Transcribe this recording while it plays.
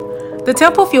The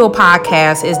Temple Fuel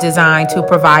podcast is designed to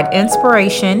provide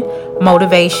inspiration,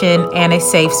 motivation, and a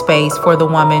safe space for the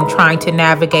woman trying to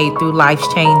navigate through life's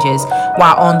changes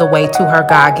while on the way to her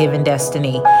God-given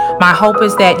destiny. My hope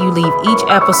is that you leave each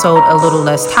episode a little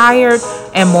less tired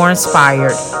and more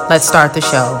inspired. Let's start the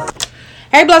show.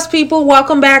 Hey, blessed people.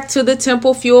 Welcome back to the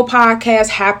Temple Fuel podcast.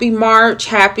 Happy March.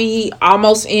 Happy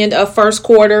almost end of first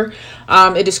quarter.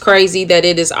 It is crazy that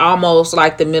it is almost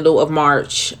like the middle of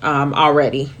March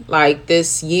already. Like,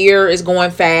 this year is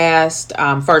going fast.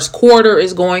 First quarter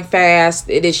is going fast.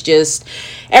 It is just,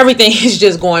 everything is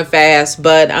just going fast.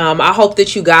 But I hope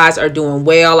that you guys are doing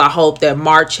well. I hope that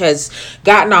March has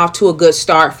gotten off to a good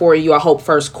start for you. I hope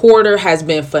first quarter has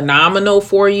been phenomenal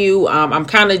for you. I'm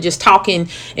kind of just talking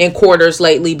in quarters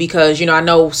lately because, I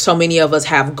know so many of us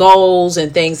have goals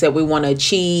and things that we want to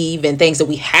achieve and things that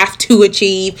we have to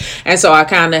achieve. And so I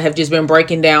kind of have just been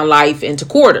breaking down life into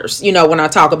quarters, when I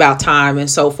talk about time and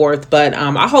so forth. But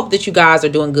I hope that you guys are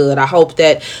doing good. I hope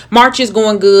that March is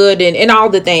going good and all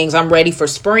the things. I'm ready for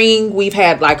spring. We've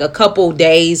had like a couple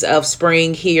days of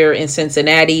spring here in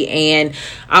Cincinnati. And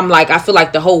I feel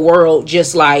like the whole world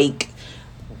just like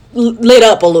lit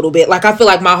up a little bit. Like, I feel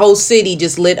like my whole city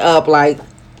just lit up. Like,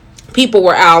 people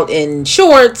were out in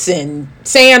shorts and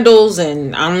sandals,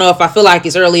 and I don't know if I feel like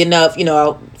it's early enough,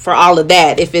 for all of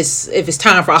that, if it's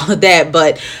time for all of that,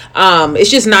 but it's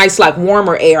just nice, like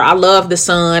warmer air. I love the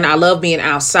sun. I love being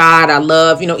outside. I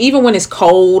love, even when it's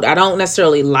cold, I don't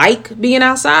necessarily like being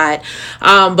outside,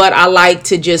 but I like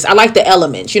the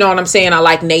elements, you know what I'm saying? I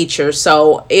like nature,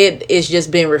 so it has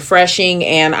just been refreshing,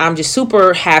 and I'm just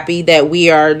super happy that we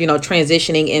are,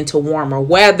 transitioning into warmer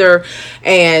weather,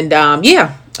 and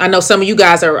I know some of you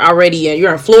guys are already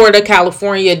you're in Florida,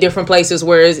 California, different places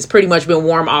where it's pretty much been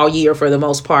warm all year for the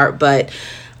most part, but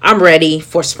I'm ready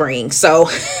for spring. So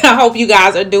I hope you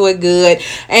guys are doing good.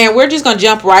 And we're just going to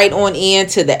jump right on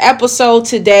into the episode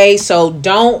today. So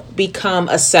don't become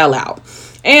a sellout.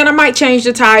 And I might change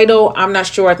the title. I'm not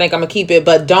sure. I think I'm going to keep it.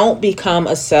 But don't become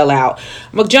a sellout.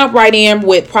 I'm going to jump right in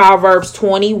with Proverbs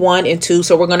 21:2.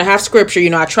 So we're going to have scripture.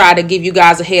 I try to give you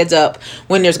guys a heads up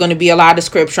when there's going to be a lot of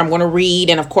scripture I'm going to read.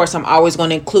 And of course, I'm always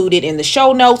going to include it in the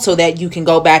show notes so that you can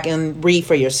go back and read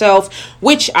for yourself,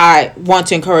 which I want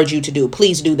to encourage you to do.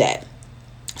 Please do that.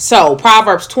 So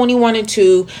Proverbs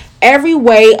 21:2. Every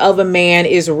way of a man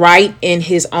is right in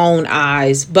his own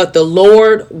eyes, but the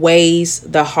Lord weighs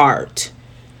the heart.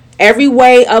 Every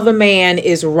way of a man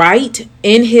is right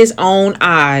in his own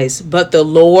eyes, but the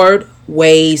Lord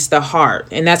weighs the heart.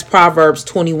 And that's Proverbs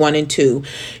 21:2.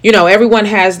 Everyone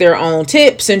has their own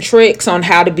tips and tricks on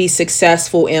how to be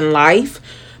successful in life,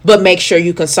 but make sure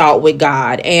you consult with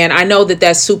God. And I know that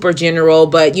that's super general,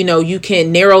 but you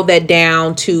can narrow that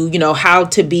down to, how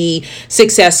to be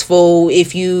successful.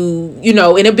 If you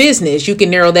in a business, you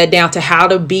can narrow that down to how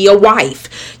to be a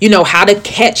wife, how to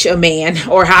catch a man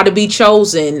or how to be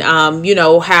chosen,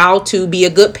 how to be a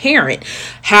good parent,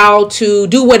 how to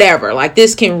do whatever. Like,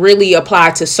 this can really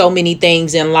apply to so many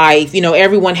things in life.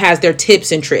 Everyone has their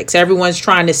tips and tricks. Everyone's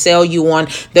trying to sell you on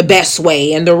the best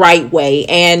way and the right way.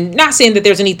 And not saying that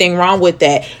there's anything wrong with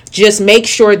that. Just make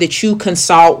sure that you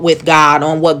consult with God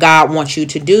on what God wants you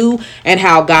to do and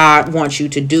how God wants you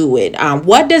to do it.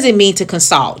 What does it mean to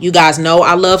consult? You guys know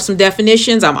I love some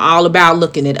definitions. I'm all about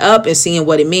looking it up and seeing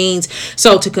what it means.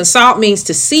 So to consult means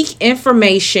to seek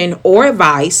information or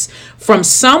advice from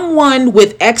someone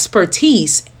with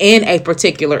expertise in a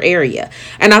particular area.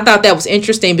 And I thought that was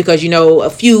interesting because, a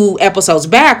few episodes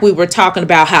back, we were talking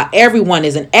about how everyone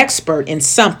is an expert in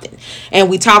something. And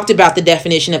we talked about the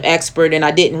definition of expert, and I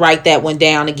didn't write that one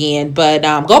down again, but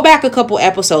go back a couple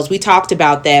episodes. We talked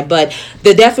about that. But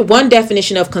the one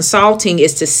definition of consulting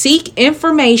is to seek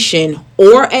information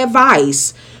or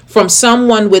advice from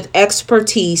someone with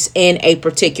expertise in a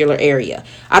particular area.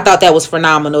 I thought that was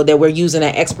phenomenal that we're using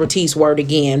that expertise word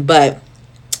again, but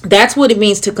that's what it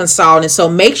means to consult. And so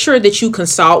make sure that you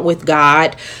consult with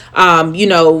God.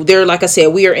 Like I said,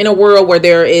 we are in a world where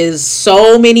there is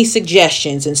so many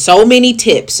suggestions and so many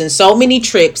tips and so many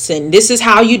tricks. And this is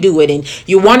how you do it. And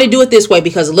you want to do it this way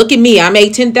because look at me, I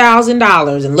made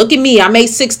 $10,000. And look at me, I made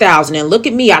 $6,000. And look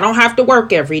at me, I don't have to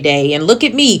work every day. And look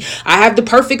at me, I have the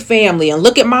perfect family. And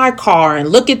look at my car. And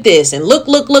look at this. And look.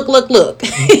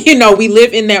 We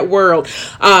live in that world.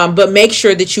 But make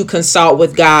sure that you consult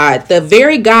with God. The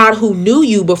very God who knew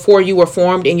you before you were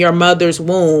formed in your mother's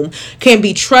womb can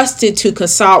be trusted to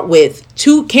consult with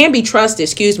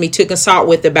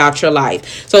about your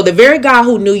life. So the very God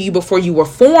who knew you before you were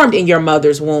formed in your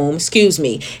mother's womb,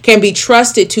 can be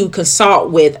trusted to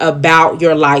consult with about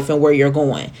your life and where you're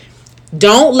going.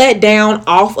 Don't let down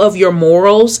off of your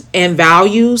morals and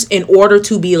values in order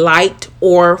to be liked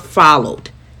or followed.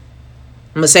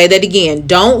 I'm going to say that again.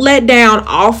 Don't let down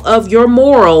off of your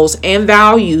morals and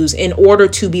values in order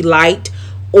to be liked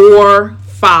or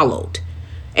followed.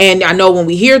 And I know when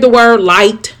we hear the word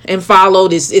liked and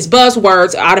followed, it's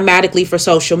buzzwords automatically for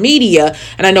social media.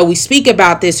 And I know we speak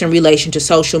about this in relation to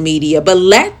social media, but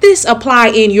let this apply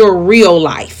in your real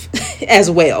life as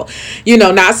well.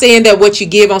 Not saying that what you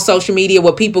give on social media,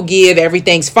 what people give,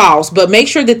 everything's false, but make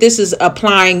sure that this is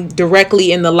applying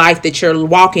directly in the life that you're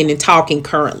walking and talking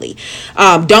currently.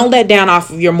 Don't let down off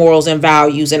of your morals and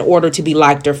values in order to be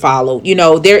liked or followed.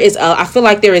 I feel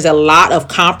like there is a lot of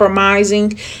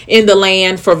compromising in the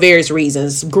land for various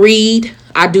reasons. Greed,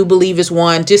 I do believe, is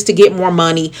one, just to get more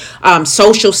money.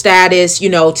 Social status,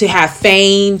 to have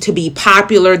fame, to be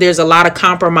popular. There's a lot of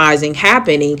compromising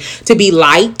happening to be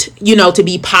liked, to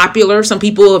be popular. Some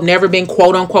people have never been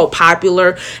quote unquote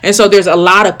popular. And so there's a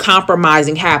lot of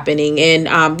compromising happening. And,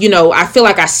 I feel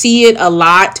like I see it a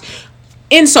lot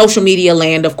in social media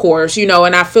land, of course,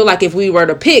 and I feel like if we were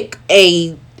to pick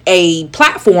a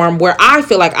platform where I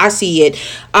feel like I see it,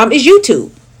 is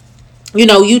YouTube.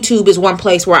 YouTube is one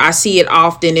place where I see it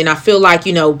often. And I feel like,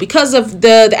 because of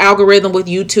the algorithm with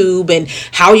YouTube and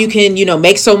how you can,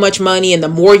 make so much money, and the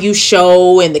more you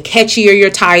show and the catchier your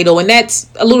title, and that's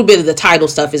a little bit of the title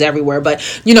stuff is everywhere. But,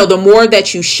 the more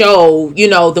that you show,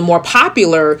 the more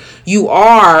popular you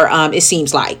are, it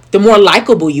seems like, the more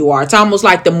likable you are. It's almost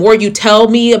like the more you tell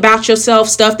me about yourself,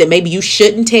 stuff that maybe you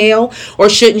shouldn't tell or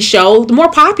shouldn't show, the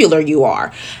more popular you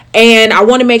are. And I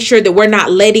want to make sure that we're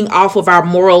not letting off of our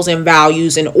morals and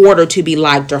values in order to be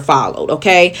liked or followed.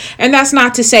 Okay. And that's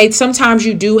not to say sometimes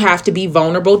you do have to be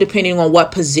vulnerable depending on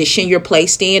what position you're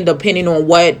placed in, depending on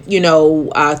what,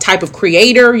 type of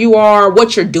creator you are,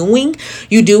 what you're doing.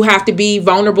 You do have to be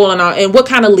vulnerable and what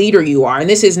kind of leader you are. And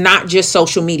this is not just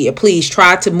social media. Please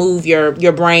try to move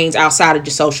your brains outside of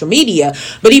just social media.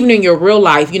 But even in your real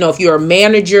life, if you're a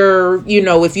manager,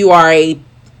 if you are a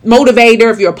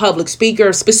motivator, if you're a public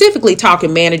speaker, specifically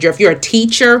talking manager, if you're a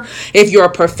teacher, if you're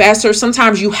a professor,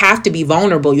 sometimes you have to be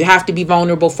vulnerable. You have to be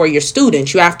vulnerable for your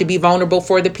students. You have to be vulnerable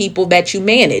for the people that you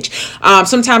manage.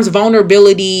 Sometimes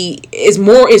vulnerability is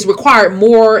required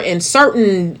more in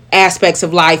certain aspects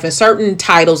of life and certain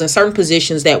titles and certain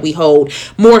positions that we hold,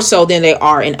 more so than they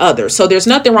are in others. So there's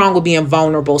nothing wrong with being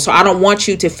vulnerable. So I don't want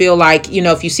you to feel like,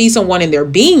 if you see someone and they're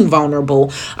being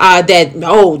vulnerable,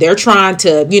 they're trying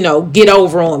to, get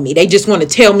over on me. They just want to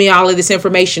tell me all of this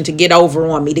information to get over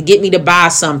on me, to get me to buy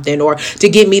something, or to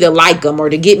get me to like them, or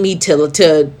to get me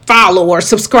to follow or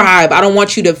subscribe. I don't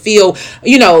want you to feel,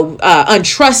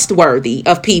 untrustworthy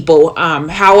of people.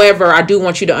 However, I do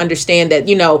want you to understand that,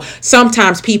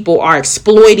 sometimes people are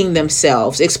exploiting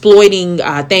themselves, exploiting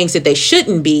things that they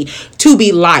shouldn't be, to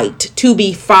be liked, to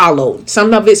be followed.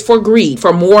 Some of it's for greed,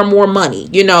 for more and more money.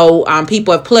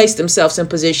 People have placed themselves in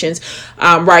positions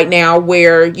right now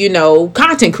where,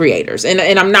 content creators,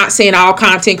 and I'm not saying all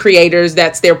content creators,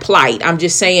 that's their plight. I'm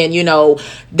just saying,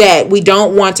 that we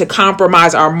don't want to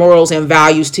compromise our morals and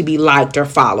values to be liked or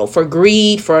followed. For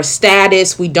greed, for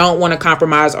status, we don't want to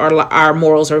compromise our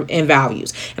morals and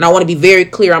values. And I want to be very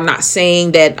clear. I'm not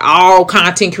saying that all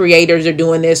content creators are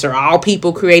doing this or all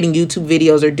people creating YouTube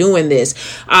videos are doing this.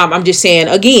 I'm just saying,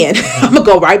 again, I'm going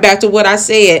to go right back to what I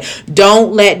said.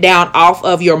 Don't let down off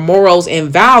of your morals and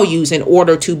values in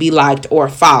order to be liked or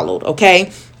followed.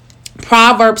 Okay.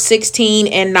 Proverbs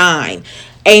 16:9.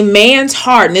 A man's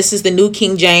heart, and this is the New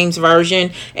King James Version,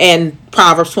 and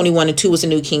Proverbs 21:2 is the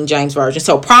New King James Version.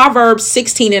 So Proverbs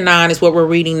 16:9 is what we're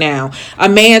reading now. A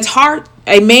man's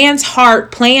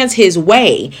heart plans his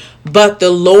way, but the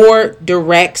Lord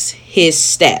directs his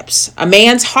steps. A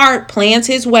man's heart plans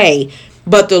his way,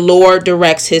 but the Lord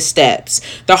directs his steps.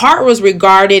 The heart was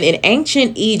regarded in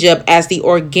ancient Egypt as the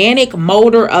organic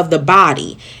motor of the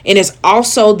body, and is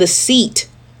also the seat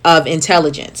of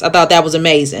intelligence. I thought that was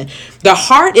amazing. The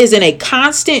heart is in a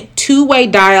constant two-way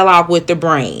dialogue with the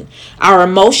brain. Our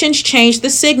emotions change the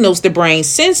signals the brain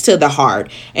sends to the heart,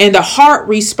 and the heart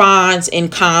responds in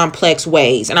complex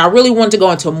ways. And I really want to go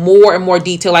into more and more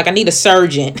detail. Like I need a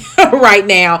surgeon right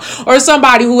now, or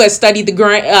somebody who has studied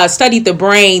the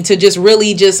brain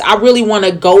to I really want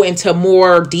to go into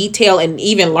more detail and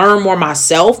even learn more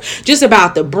myself just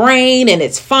about the brain and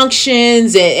its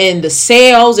functions and the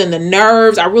cells and the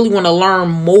nerves. I really want to learn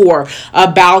more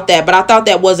about that. But I thought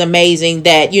that was amazing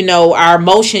that, our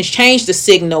emotions change the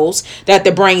signals that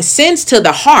the brain sends to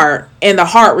the heart, and the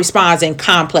heart responds in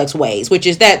complex ways, which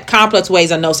is that complex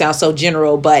ways I know sounds so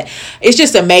general, but it's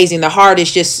just amazing. The heart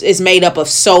is made up of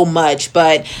so much,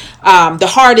 but the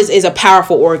heart is a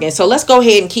powerful organ. So let's go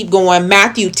ahead and keep going.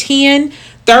 Matthew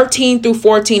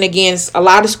 10:13-14. Again, a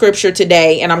lot of scripture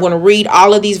today, and I'm going to read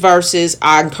all of these verses.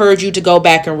 I encourage you to go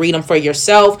back and read them for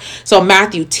yourself. So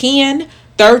Matthew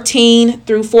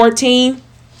 10:13-14.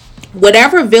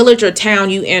 Whatever village or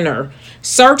town you enter,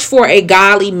 search for a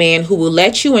godly man who will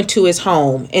let you into his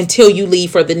home until you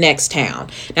leave for the next town.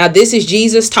 Now, this is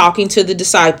Jesus talking to the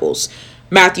disciples.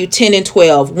 Matthew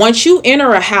 10:12. Once you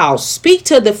enter a house, speak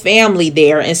to the family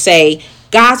there and say,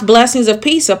 God's blessings of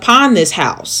peace upon this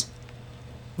house.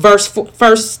 Verse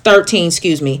 13,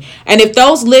 And if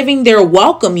those living there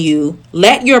welcome you,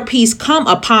 let your peace come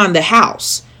upon the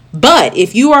house. But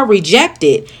if you are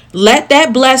rejected,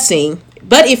 that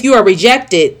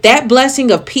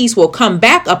blessing of peace will come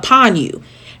back upon you.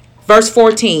 Verse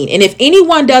 14, and if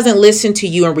anyone doesn't listen to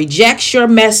you and rejects your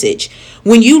message,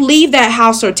 when you leave that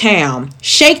house or town,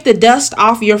 shake the dust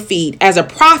off your feet as a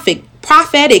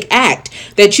prophetic act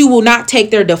that you will not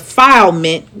take their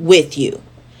defilement with you.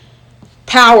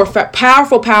 Powerful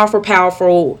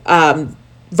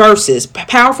verses,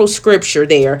 powerful scripture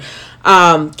there.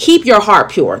 Keep your heart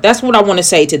pure. That's what I want to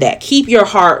say to that. Keep your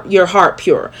heart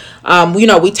pure.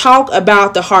 We talk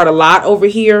about the heart a lot over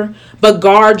here, but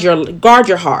guard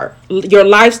your heart. Your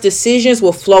life's decisions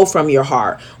will flow from your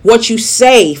heart. What you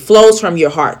say flows from your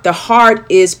heart. The heart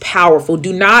is powerful.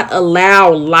 Do not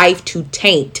allow life to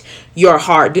taint your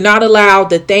heart. Do not allow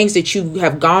the things that you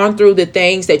have gone through, the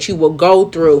things that you will go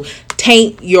through,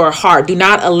 taint your heart. Do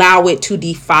not allow it to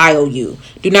defile you.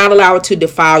 Do not allow it to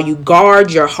defile you.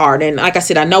 Guard your heart. And like I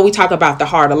said, I know we talk about the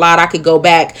heart a lot. I could go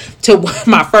back to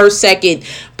my second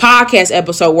podcast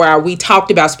episode where we talked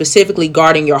about specifically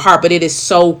guarding your heart, but it is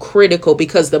so critical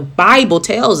because the Bible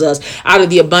tells us out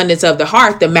of the abundance of the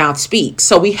heart, the mouth speaks.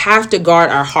 So we have to guard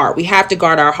our heart. We have to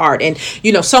guard our heart. And,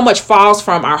 so much falls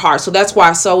from our heart. So that's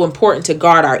why it's so important to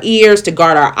guard our ears, to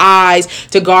guard our eyes,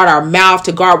 to guard our mouth,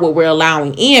 to guard what we're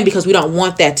allowing in, because we don't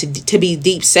want that to be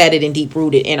deep-setted and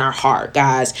deep-rooted in our heart,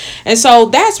 guys. And so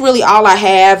that's really all I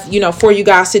have, for you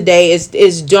guys today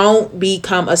is don't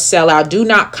become a sellout. Do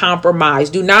not compromise.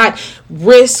 Do not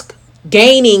risk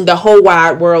gaining the whole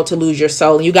wide world to lose your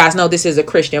soul. And you guys know this is a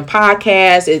Christian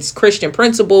podcast. It's Christian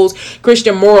principles,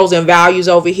 Christian morals and values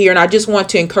over here. And I just want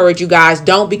to encourage you guys,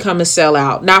 don't become a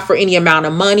sellout. Not for any amount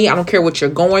of money. I don't care what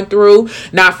you're going through.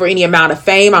 Not for any amount of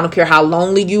fame. I don't care how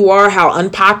lonely you are, how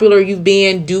unpopular you've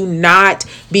been. Do not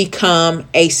become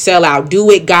a sellout.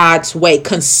 Do it God's way.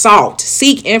 Consult,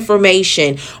 seek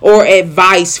information or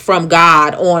advice from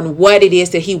God on what it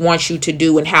is that he wants you to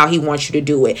do and how he wants you to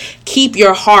do it. Keep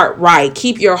your heart right.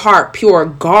 Keep your heart pure.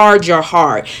 Guard your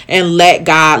heart and let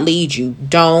God lead you.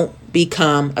 Don't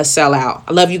become a sellout.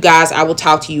 I love you guys. I will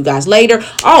talk to you guys later.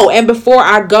 Oh, and before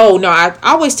I go, I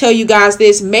always tell you guys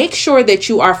this, make sure that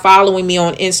you are following me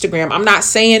on Instagram. I'm not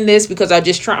saying this because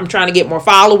I'm trying to get more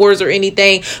followers or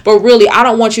anything, but really, I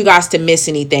don't want you guys to miss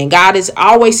anything. God is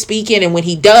always speaking, and when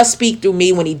he does speak through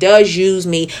me, when he does use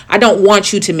me, I don't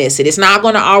want you to miss it. It's not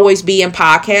going to always be in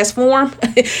podcast form.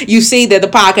 You see that the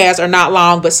podcasts are not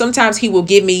long, but sometimes he will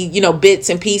give me, bits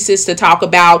and pieces to talk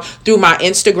about through my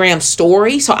Instagram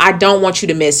story. So I don't want you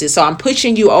to miss it. So I'm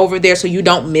pushing you over there so you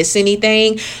don't miss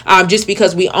anything, just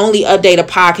because we only update a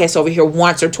podcast over here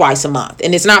once or twice a month.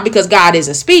 And it's not because God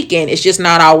isn't speaking. It's just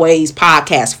not always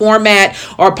podcast format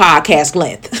or podcast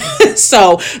length.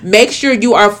 So make sure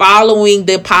you are following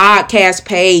the podcast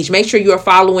page. Make sure you are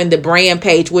following the brand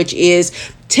page, which is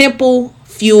Temple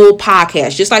Fuel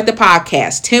Podcast, just like the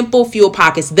podcast, Temple Fuel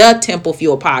Podcast, the Temple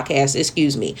Fuel Podcast,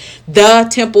 the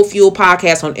Temple Fuel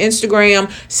Podcast on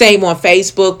Instagram, same on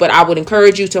Facebook, but I would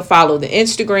encourage you to follow the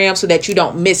Instagram so that you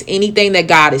don't miss anything that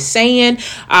God is saying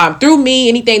through me,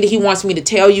 anything that he wants me to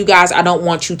tell you guys. I don't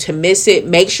want you to miss it.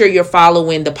 Make sure you're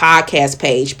following the podcast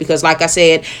page because like I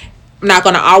said, I'm not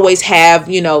going to always have,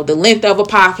 the length of a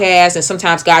podcast. And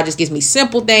sometimes God just gives me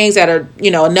simple things that are,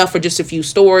 enough for just a few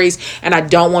stories. And I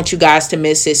don't want you guys to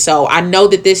miss it. So I know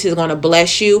that this is going to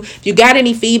bless you. If you got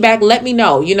any feedback, let me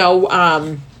know.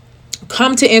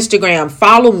 Come to Instagram,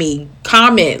 follow me,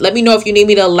 comment. Let me know if you need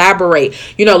me to elaborate.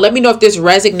 Let me know if this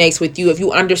resonates with you, if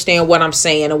you understand what I'm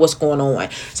saying and what's going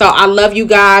on. So I love you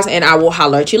guys and I will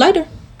holler at you later.